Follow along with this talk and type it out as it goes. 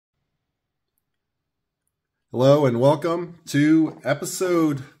Hello and welcome to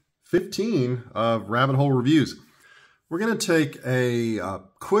episode 15 of Rabbit Hole Reviews. We're going to take a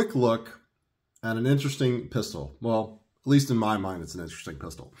quick look at an interesting pistol. Well, at least in my mind, it's an interesting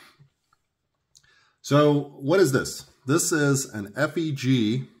pistol. So what is this? This is an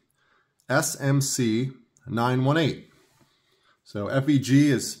FEG SMC-918. So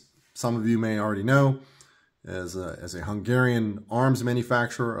FEG, as some of you may already know, is a Hungarian arms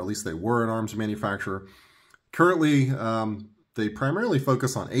manufacturer, or at least they were an arms manufacturer. Currently, they primarily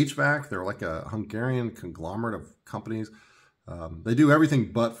focus on HVAC. They're like a Hungarian conglomerate of companies. They do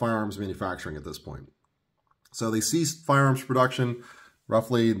everything but firearms manufacturing at this point. So they ceased firearms production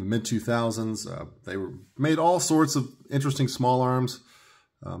roughly in the mid-2000s. They made all sorts of interesting small arms.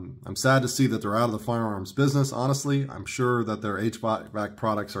 I'm sad to see that they're out of the firearms business, honestly. I'm sure that their HVAC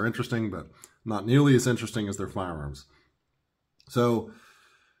products are interesting, but not nearly as interesting as their firearms. So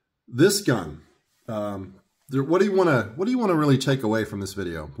this gun... what do you want to really take away from this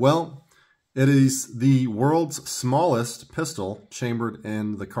video? Well, it is the world's smallest pistol chambered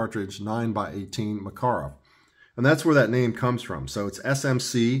in the cartridge 9x18 Makarov. And that's where that name comes from. So it's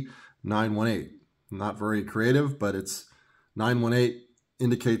SMC-918. Not very creative, but it's 918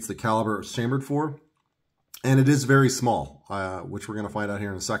 indicates the caliber it's chambered for. And it is very small, which we're going to find out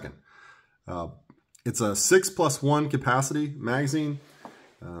here in a second. It's a 6+1 capacity magazine.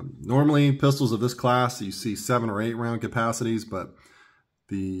 Normally, pistols of this class, you see 7 or 8 round capacities, but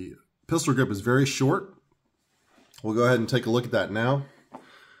the pistol grip is very short. We'll go ahead and take a look at that now.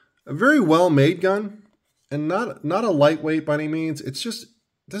 A very well-made gun, and not a lightweight by any means. It's just,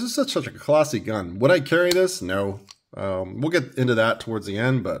 this is such a classy gun. Would I carry this? No. We'll get into that towards the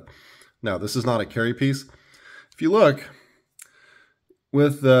end, but no, this is not a carry piece. If you look,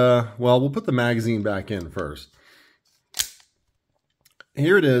 with, well, we'll put the magazine back in first.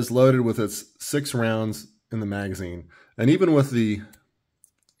 Here it is, loaded with its 6 rounds in the magazine, and even with the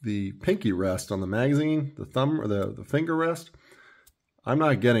pinky rest on the magazine, the thumb or the finger rest, I'm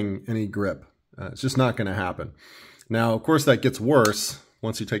not getting any grip. It's just not going to happen. Now, of course, that gets worse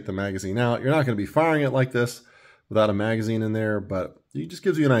once you take the magazine out. You're not going to be firing it like this without a magazine in there, but it just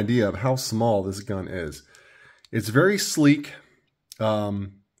gives you an idea of how small this gun is. It's very sleek,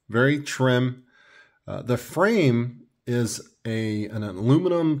 very trim. The frame is an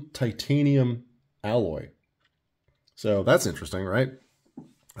aluminum titanium alloy. So that's interesting, right?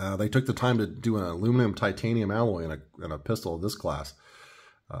 They took the time to do an aluminum titanium alloy in a pistol of this class.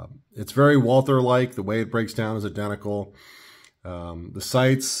 It's very Walther-like. The way it breaks down is identical. The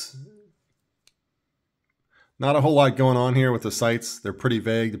sights, not a whole lot going on here with the sights. They're pretty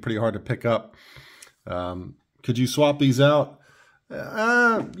vague. They're pretty hard to pick up. Could you swap these out?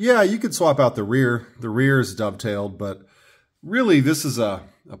 Yeah, you could swap out the rear. The rear is dovetailed, but really this is a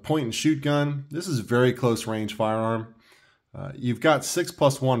point and shoot gun. This is a very close range firearm. You've got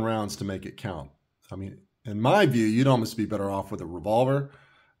 6+1 rounds to make it count. I mean, in my view, you'd almost be better off with a revolver.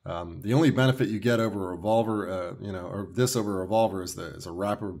 The only benefit you get over a revolver, or this over a revolver is a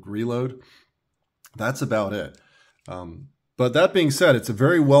rapid reload. That's about it. But that being said, it's a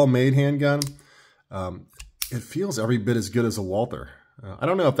very well-made handgun. It feels every bit as good as a Walther. I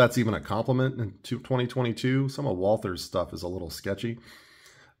don't know if that's even a compliment in 2022. Some of Walther's stuff is a little sketchy,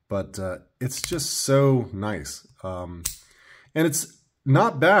 but it's just so nice. And it's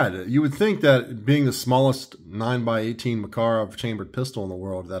not bad. You would think that being the smallest 9x18 Makarov chambered pistol in the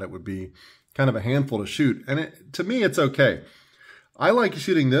world, that it would be kind of a handful to shoot. And to me, it's okay. I like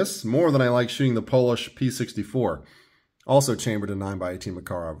shooting this more than I like shooting the Polish P64, also chambered in 9x18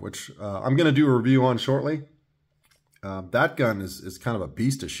 Makarov, which I'm going to do a review on shortly. That gun is kind of a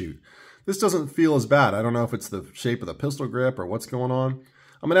beast to shoot. This doesn't feel as bad. I don't know if it's the shape of the pistol grip or what's going on.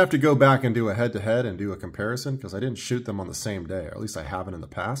 I'm going to have to go back and do a head-to-head and do a comparison because I didn't shoot them on the same day, or at least I haven't in the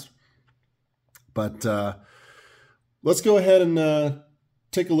past. But let's go ahead and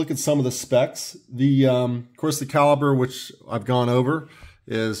take a look at some of the specs. Of course, the caliber, which I've gone over,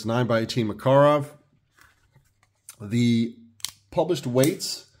 is 9x18 Makarov. The published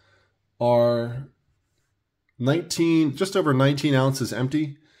weights are just over 19 ounces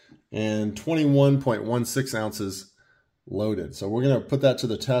empty and 21.16 ounces loaded. So we're going to put that to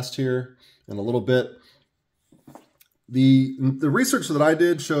the test here in a little bit. The research that I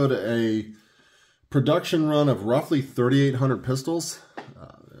did showed a production run of roughly 3,800 pistols.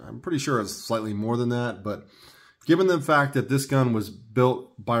 I'm pretty sure it's slightly more than that, but given the fact that this gun was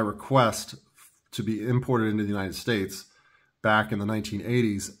built by request to be imported into the United States back in the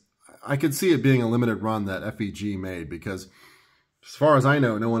 1980s, I could see it being a limited run that FEG made because, as far as I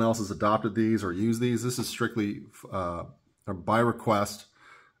know, no one else has adopted these or used these. This is strictly by request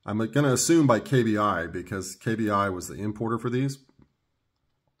I'm going to assume by KBI, because KBI was the importer for these,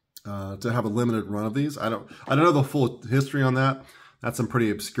 to have a limited run of these. I don't know the full history on that. That's some pretty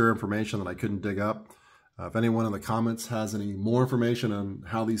obscure information that I couldn't dig up. If anyone in the comments has any more information on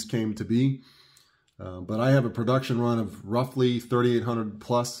how these came to be, but I have a production run of roughly 3,800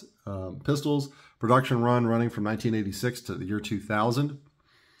 plus pistols. Production run running from 1986 to the year 2000,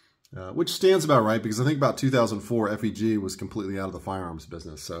 which stands about right, because I think about 2004 FEG was completely out of the firearms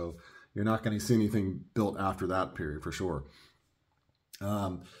business. So you're not going to see anything built after that period for sure.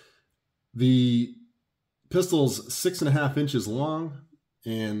 The pistol's 6.5 inches long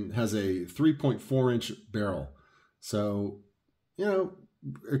and has a 3.4 inch barrel. So, you know,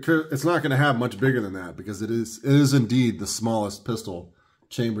 it's not going to have much bigger than that, because it is indeed the smallest pistol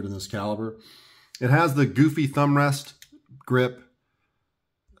chambered in this caliber. It has the goofy thumb rest grip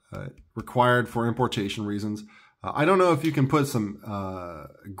required for importation reasons. I don't know if you can put some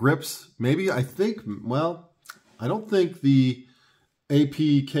grips. Maybe, I think, well, I don't think the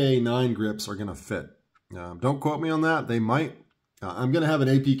APK9 grips are going to fit. Don't quote me on that. They might. I'm going to have an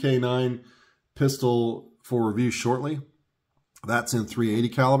APK9 pistol for review shortly. That's in 380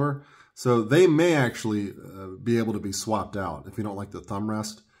 caliber. So they may actually be able to be swapped out if you don't like the thumb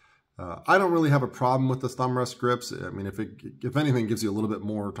rest. I don't really have a problem with the thumb rest grips. I mean, if anything, gives you a little bit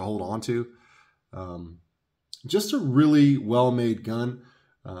more to hold on to. Just a really well-made gun.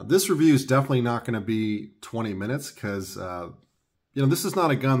 This review is definitely not going to be 20 minutes, because you know, this is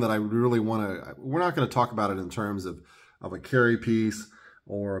not a gun that I really want to. We're not going to talk about it in terms of a carry piece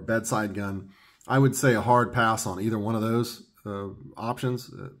or a bedside gun. I would say a hard pass on either one of those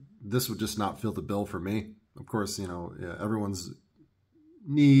options. This would just not fill the bill for me. Of course, you know, everyone's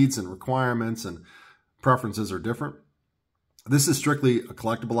needs and requirements and preferences are different. This is strictly a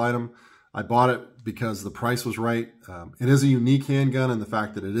collectible item. I bought it because the price was right. It is a unique handgun in the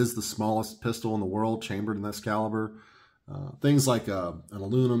fact that it is the smallest pistol in the world chambered in this caliber. Things like an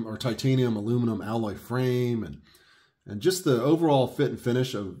aluminum or titanium aluminum alloy frame and just the overall fit and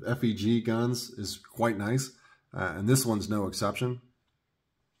finish of FEG guns is quite nice. And this one's no exception.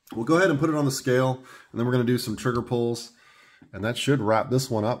 We'll go ahead and put it on the scale, and then we're going to do some trigger pulls. And that should wrap this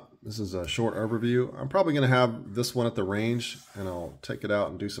one up. This is a short overview. I'm probably going to have this one at the range, and I'll take it out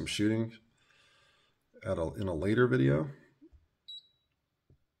and do some shooting in a later video.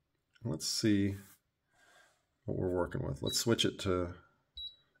 Let's see what we're working with. Let's switch it to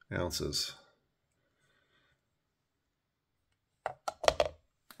ounces.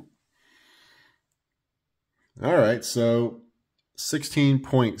 All right, so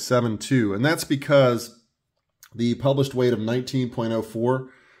 16.72, and that's because the published weight of 19.04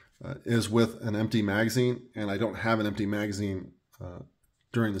 is with an empty magazine, and I don't have an empty magazine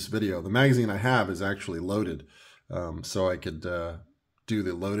during this video. The magazine I have is actually loaded, so I could do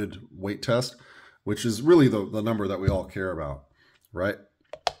the loaded weight test, which is really the number that we all care about, right?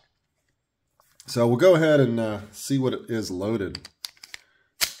 So we'll go ahead and see what it is loaded.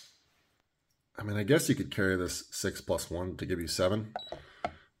 I mean, I guess you could carry this 6 plus 1 to give you 7.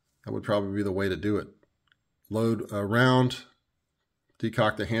 That would probably be the way to do it. Load a round,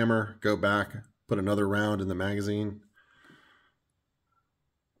 decock the hammer, go back, put another round in the magazine.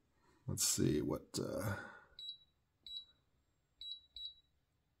 Let's see what...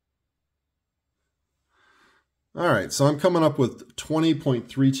 All right, so I'm coming up with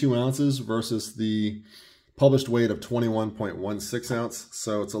 20.32 ounces versus the published weight of 21.16 ounce.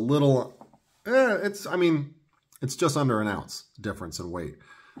 So it's a little, it's just under an ounce difference in weight.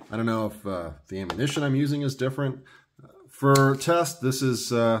 I don't know if the ammunition I'm using is different. For test, this is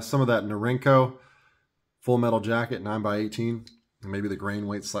some of that Norinco full metal jacket, 9x18. Maybe the grain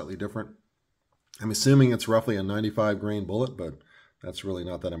weight's slightly different. I'm assuming it's roughly a 95 grain bullet, but that's really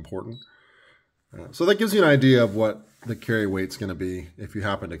not that important. So that gives you an idea of what the carry weight's going to be if you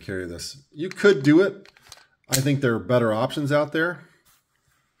happen to carry this. You could do it. I think there are better options out there.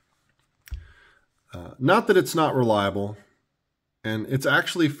 Not that it's not reliable, and it's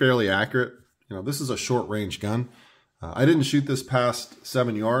actually fairly accurate. You know, this is a short range gun. I didn't shoot this past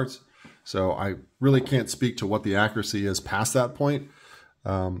 7 yards, so I really can't speak to what the accuracy is past that point.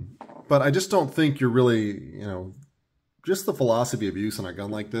 But I just don't think you're really, you know, just the philosophy of use on a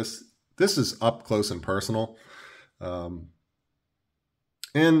gun like this. This is up close and personal. And,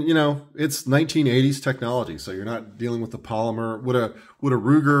 you know, it's 1980s technology, so you're not dealing with the polymer. Would a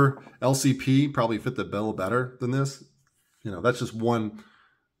Ruger LCP probably fit the bill better than this? You know, that's just one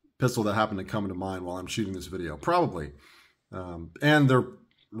pistol that happened to come to mind while I'm shooting this video. Probably. And they're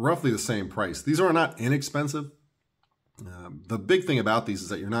roughly the same price. These are not inexpensive. The big thing about these is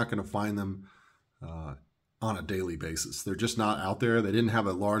that you're not going to find them on a daily basis. They're just not out there. They didn't have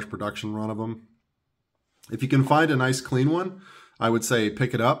a large production run of them. If you can find a nice clean one, I would say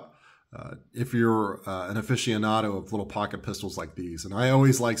pick it up. If you're an aficionado of little pocket pistols like these. And I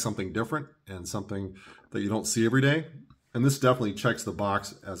always like something different and something that you don't see every day. And this definitely checks the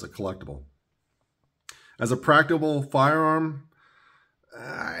box as a collectible. As a practical firearm,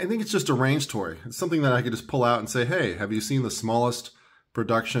 I think it's just a range toy. It's something that I could just pull out and say, hey, have you seen the smallest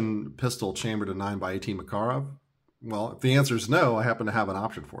production pistol chambered in 9x18 Makarov? Well, if the answer is no, I happen to have an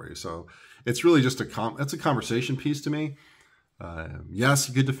option for you. So it's really just it's a conversation piece to me. Yes,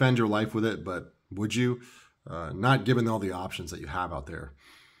 you could defend your life with it, but would you? Not given all the options that you have out there.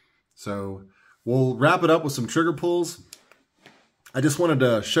 So we'll wrap it up with some trigger pulls. I just wanted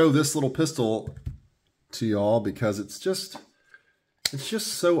to show this little pistol to y'all because it's just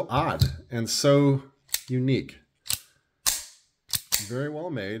so odd and so unique. Very well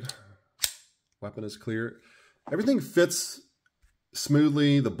made. Weapon is clear. Everything fits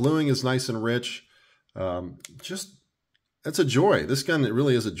smoothly. The bluing is nice and rich. It's a joy. This gun, it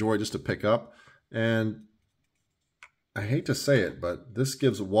really is a joy just to pick up. And I hate to say it, but this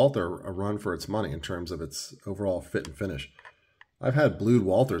gives Walther a run for its money in terms of its overall fit and finish. I've had blued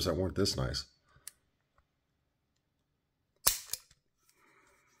Walthers that weren't this nice.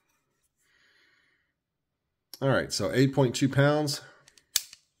 All right, so 8.2 pounds.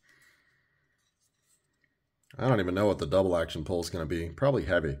 I don't even know what the double action pull is going to be. Probably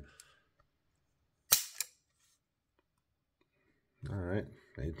heavy. All right,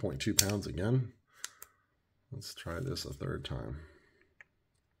 8.2 pounds again. Let's try this a third time.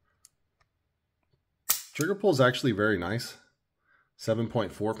 Trigger pull is actually very nice.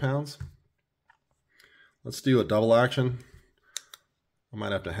 7.4 pounds. Let's do a double action. I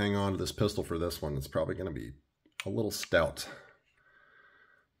might have to hang on to this pistol for this one. It's probably going to be a little stout.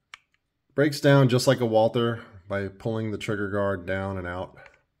 Breaks down just like a Walther by pulling the trigger guard down and out.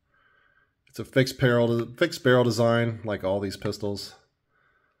 It's a fixed barrel design like all these pistols.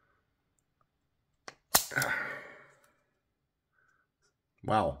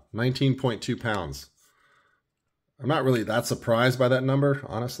 Wow, 19.2 pounds. I'm not really that surprised by that number,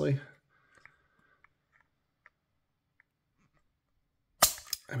 honestly.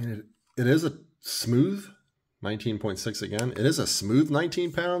 I mean, it is a smooth 19.6 again. It is a smooth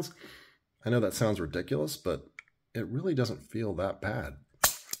 19 pounds. I know that sounds ridiculous, but it really doesn't feel that bad.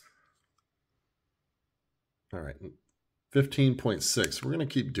 All right, 15.6. We're going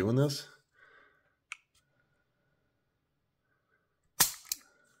to keep doing this.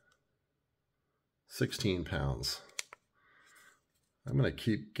 £16 pounds. I'm going to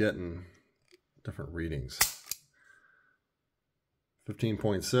keep getting different readings.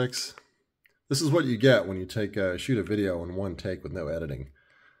 15.6. This is what you get when you shoot a video in one take with no editing.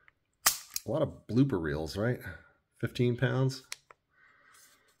 A lot of blooper reels, right? 15 pounds.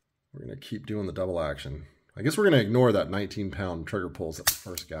 We're going to keep doing the double action. I guess we're going to ignore that 19-pound trigger pulls that we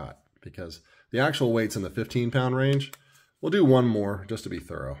first got because the actual weight's in the 15-pound range. We'll do one more just to be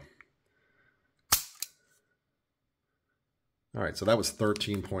thorough. All right, so that was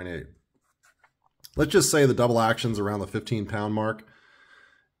 13.8. Let's just say the double action's around the 15-pound mark.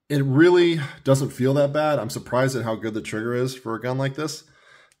 It really doesn't feel that bad. I'm surprised at how good the trigger is for a gun like this.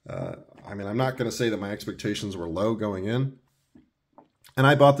 I mean, I'm not going to say that my expectations were low going in. And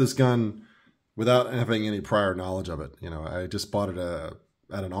I bought this gun without having any prior knowledge of it. You know, I just bought it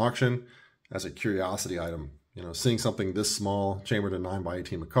at an auction as a curiosity item. You know, seeing something this small, chambered in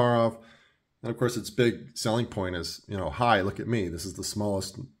 9x18 Makarov. And of course, its big selling point is, you know, hi, look at me. This is the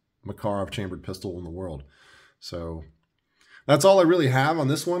smallest Makarov chambered pistol in the world. So that's all I really have on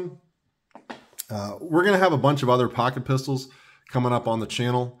this one. We're going to have a bunch of other pocket pistols coming up on the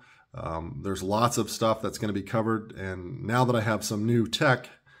channel. There's lots of stuff that's going to be covered. And now that I have some new tech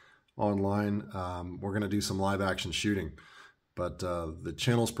online, we're going to do some live action shooting. But the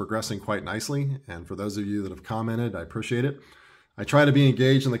channel's progressing quite nicely. And for those of you that have commented, I appreciate it. I try to be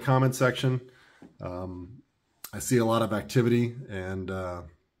engaged in the comment section. I see a lot of activity and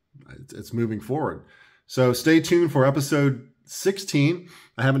it's moving forward. So stay tuned for episode 16.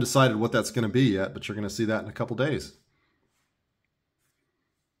 I haven't decided what that's going to be yet, but you're going to see that in a couple days.